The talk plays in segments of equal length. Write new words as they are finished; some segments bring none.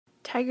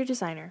Tiger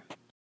Designer.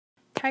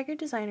 Tiger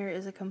Designer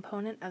is a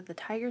component of the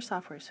Tiger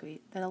software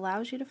suite that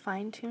allows you to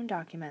fine-tune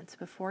documents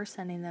before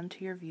sending them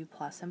to your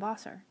ViewPlus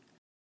embosser.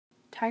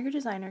 Tiger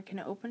Designer can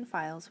open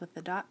files with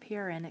the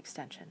 .prn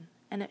extension,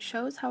 and it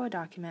shows how a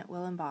document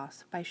will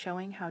emboss by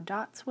showing how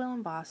dots will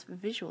emboss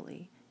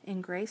visually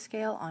in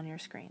grayscale on your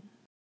screen.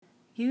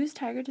 Use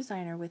Tiger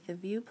Designer with the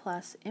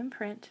ViewPlus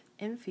Imprint,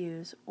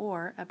 Infuse,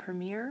 or a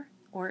Premier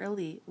or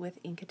Elite with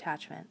ink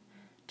attachment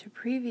to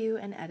preview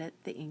and edit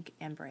the ink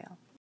and Braille.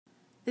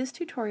 This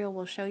tutorial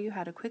will show you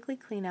how to quickly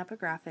clean up a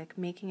graphic,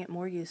 making it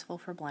more useful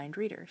for blind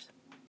readers.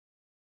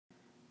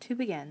 To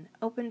begin,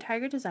 open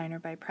Tiger Designer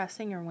by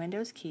pressing your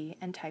Windows key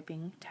and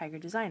typing Tiger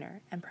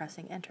Designer and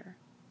pressing Enter.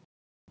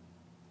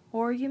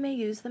 Or you may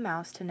use the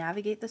mouse to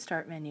navigate the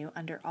Start menu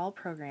under All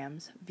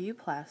Programs,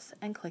 ViewPlus,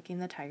 and clicking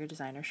the Tiger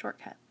Designer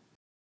shortcut.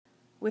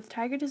 With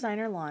Tiger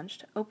Designer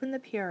launched, open the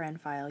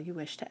PRN file you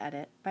wish to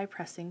edit by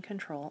pressing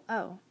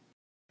Ctrl-O.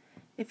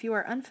 If you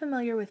are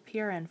unfamiliar with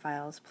PRN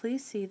files,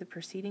 please see the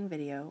preceding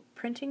video,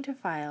 Printing to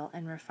File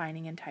and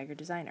Refining in Tiger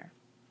Designer.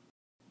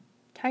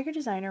 Tiger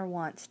Designer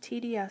wants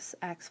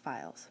TDSX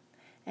files,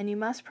 and you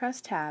must press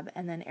Tab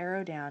and then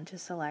arrow down to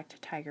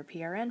select Tiger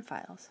PRN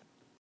files.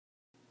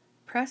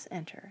 Press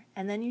Enter,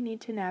 and then you need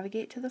to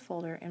navigate to the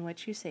folder in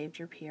which you saved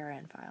your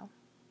PRN file.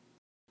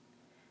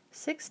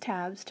 6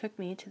 tabs took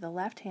me to the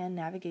left-hand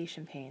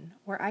navigation pane,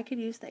 where I could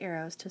use the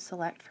arrows to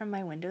select from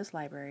my Windows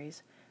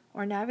libraries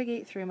or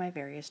navigate through my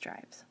various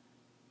drives.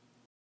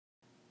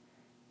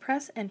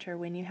 Press Enter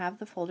when you have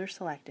the folder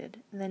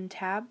selected, then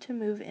Tab to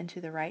move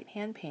into the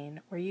right-hand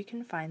pane where you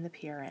can find the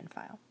PRN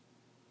file.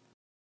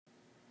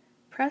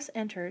 Press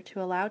Enter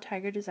to allow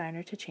Tiger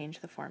Designer to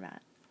change the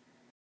format.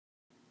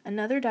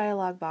 Another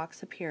dialog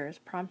box appears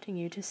prompting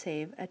you to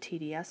save a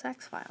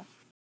TDSX file.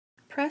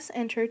 Press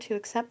Enter to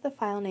accept the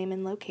file name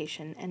and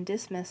location and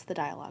dismiss the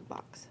dialog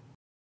box.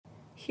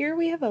 Here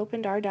we have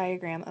opened our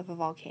diagram of a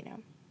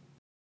volcano.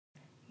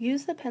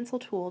 Use the pencil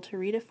tool to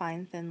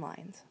redefine thin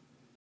lines.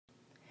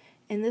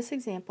 In this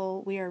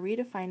example, we are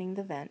redefining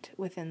the vent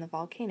within the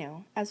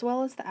volcano, as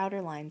well as the outer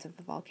lines of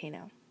the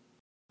volcano.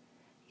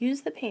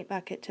 Use the paint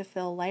bucket to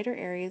fill lighter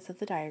areas of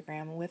the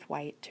diagram with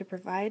white to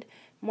provide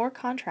more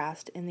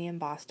contrast in the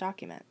embossed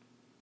document.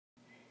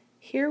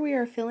 Here we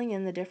are filling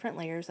in the different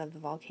layers of the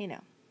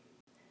volcano.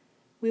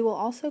 We will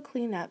also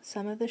clean up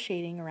some of the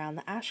shading around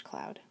the ash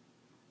cloud.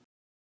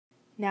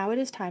 Now it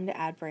is time to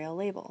add Braille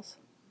labels.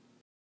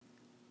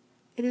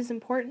 It is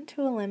important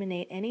to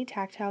eliminate any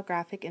tactile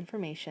graphic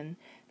information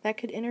that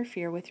could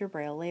interfere with your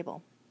Braille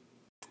label.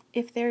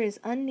 If there is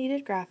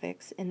unneeded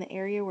graphics in the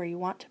area where you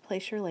want to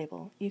place your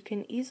label, you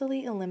can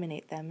easily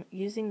eliminate them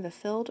using the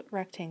Filled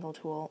Rectangle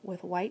tool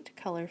with white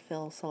color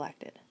fill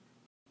selected.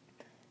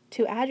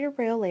 To add your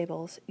Braille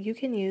labels, you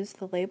can use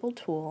the Label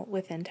tool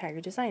within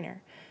Tiger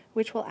Designer,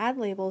 which will add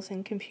labels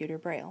in computer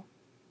Braille.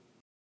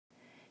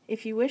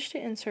 If you wish to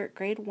insert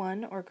Grade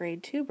 1 or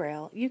Grade 2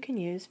 Braille, you can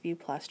use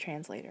ViewPlus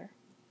Translator.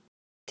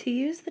 To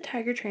use the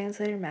Tiger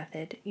Translator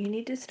method, you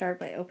need to start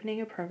by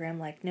opening a program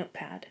like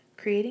Notepad,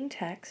 creating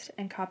text,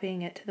 and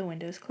copying it to the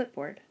Windows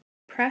clipboard.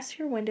 Press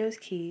your Windows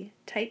key,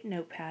 type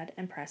Notepad,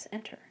 and press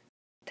Enter.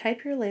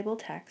 Type your label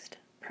text,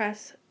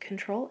 press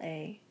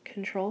Ctrl-A,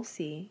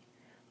 Ctrl-C,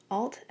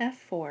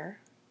 Alt-F4,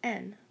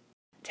 N.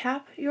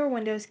 Tap your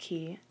Windows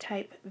key,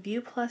 type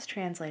ViewPlus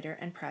Translator,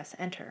 and press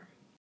Enter.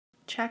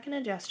 Check and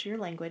adjust your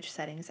language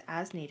settings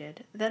as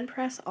needed, then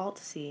press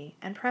Alt-C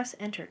and press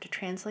Enter to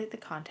translate the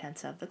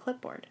contents of the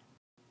clipboard.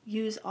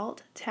 Use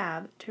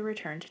Alt-Tab to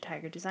return to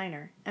Tiger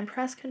Designer, and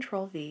press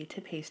Ctrl-V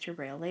to paste your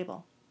Braille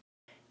label.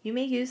 You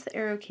may use the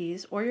arrow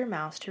keys or your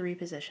mouse to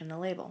reposition the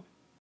label.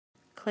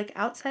 Click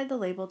outside the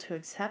label to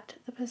accept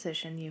the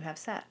position you have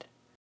set.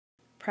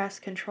 Press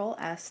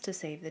Ctrl-S to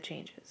save the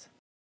changes.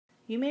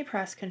 You may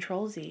press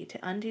Ctrl-Z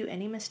to undo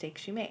any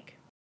mistakes you make.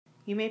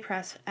 You may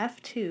press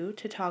F2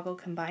 to toggle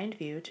Combined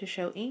View to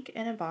show ink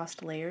and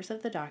embossed layers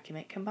of the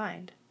document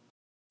combined.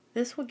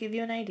 This will give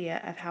you an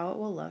idea of how it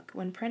will look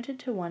when printed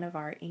to one of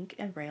our ink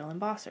and Braille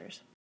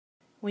embossers.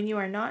 When you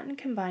are not in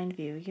Combined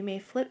View, you may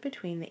flip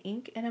between the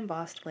ink and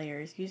embossed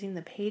layers using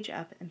the Page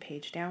Up and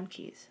Page Down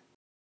keys.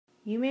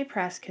 You may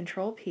press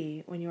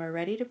Ctrl-P when you are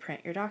ready to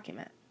print your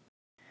document.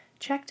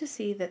 Check to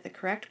see that the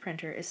correct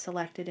printer is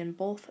selected in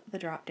both the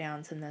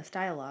drop-downs in this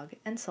dialog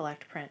and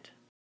select Print.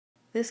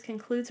 This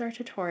concludes our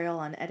tutorial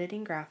on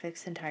editing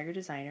graphics in Tiger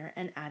Designer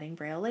and adding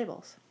Braille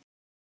labels.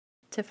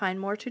 To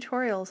find more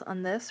tutorials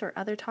on this or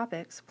other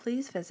topics,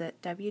 please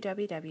visit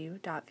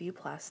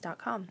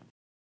www.viewplus.com.